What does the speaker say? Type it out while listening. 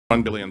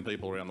1 billion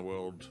people around the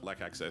world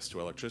lack access to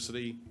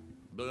electricity,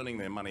 burning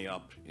their money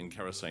up in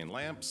kerosene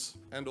lamps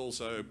and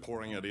also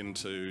pouring it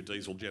into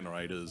diesel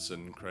generators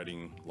and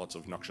creating lots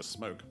of noxious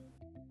smoke.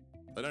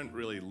 They don't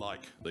really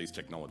like these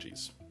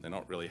technologies. They're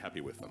not really happy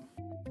with them.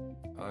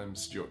 I'm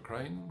Stuart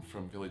Crane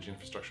from Village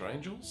Infrastructure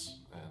Angels,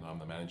 and I'm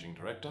the Managing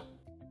Director.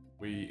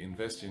 We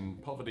invest in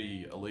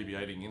poverty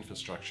alleviating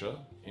infrastructure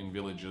in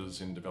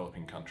villages in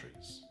developing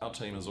countries. Our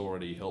team has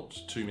already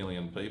helped 2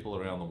 million people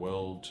around the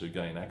world to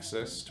gain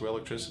access to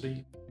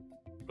electricity,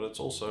 but it's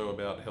also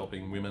about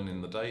helping women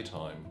in the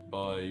daytime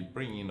by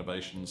bringing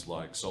innovations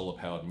like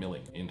solar-powered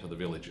milling into the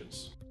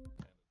villages.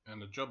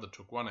 And a job that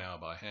took 1 hour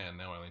by hand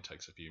now only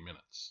takes a few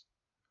minutes.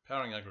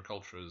 Powering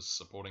Agriculture is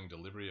supporting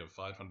delivery of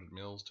 500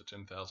 mills to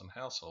 10,000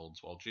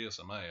 households, while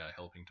GSMA are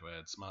helping to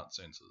add smart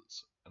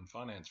sensors, and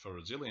Finance for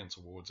Resilience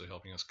awards are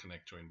helping us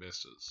connect to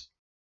investors.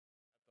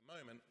 At the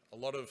moment, a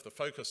lot of the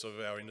focus of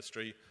our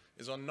industry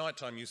is on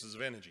nighttime uses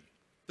of energy.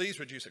 These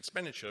reduce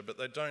expenditure, but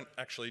they don't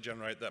actually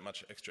generate that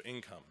much extra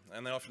income,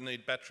 and they often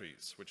need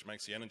batteries, which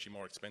makes the energy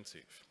more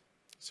expensive.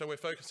 So we're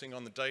focusing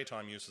on the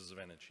daytime uses of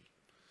energy,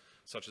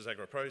 such as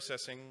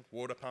agro-processing,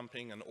 water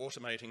pumping, and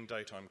automating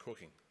daytime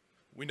cooking.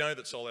 We know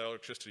that solar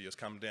electricity has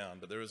come down,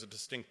 but there is a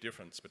distinct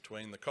difference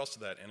between the cost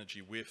of that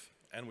energy with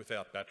and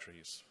without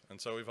batteries.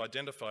 And so we've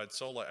identified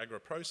solar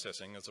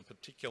agro-processing as a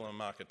particular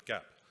market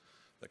gap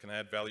that can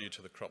add value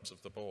to the crops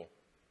of the poor.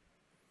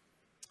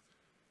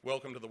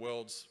 Welcome to the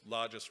world's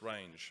largest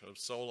range of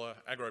solar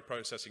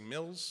agro-processing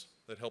mills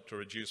that help to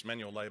reduce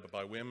manual labour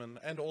by women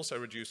and also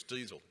reduce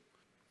diesel.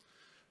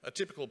 A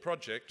typical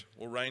project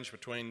will range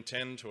between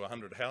 10 to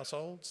 100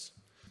 households,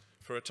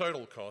 for a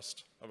total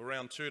cost of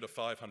around $200 to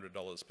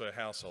 $500 per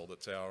household.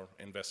 That's our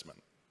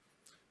investment.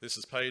 This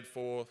is paid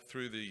for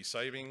through the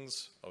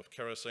savings of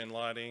kerosene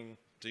lighting,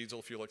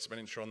 diesel fuel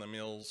expenditure on the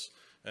mills,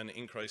 and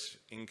increased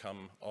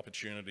income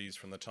opportunities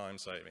from the time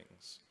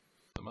savings.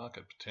 The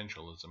market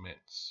potential is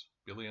immense.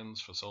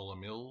 Billions for solar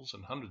mills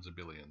and hundreds of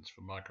billions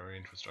for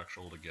micro-infrastructure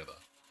altogether.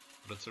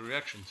 But it's the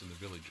reactions in the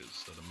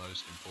villages that are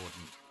most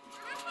important.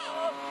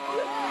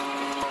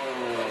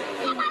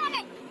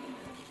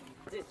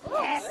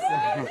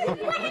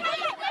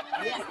 Yes!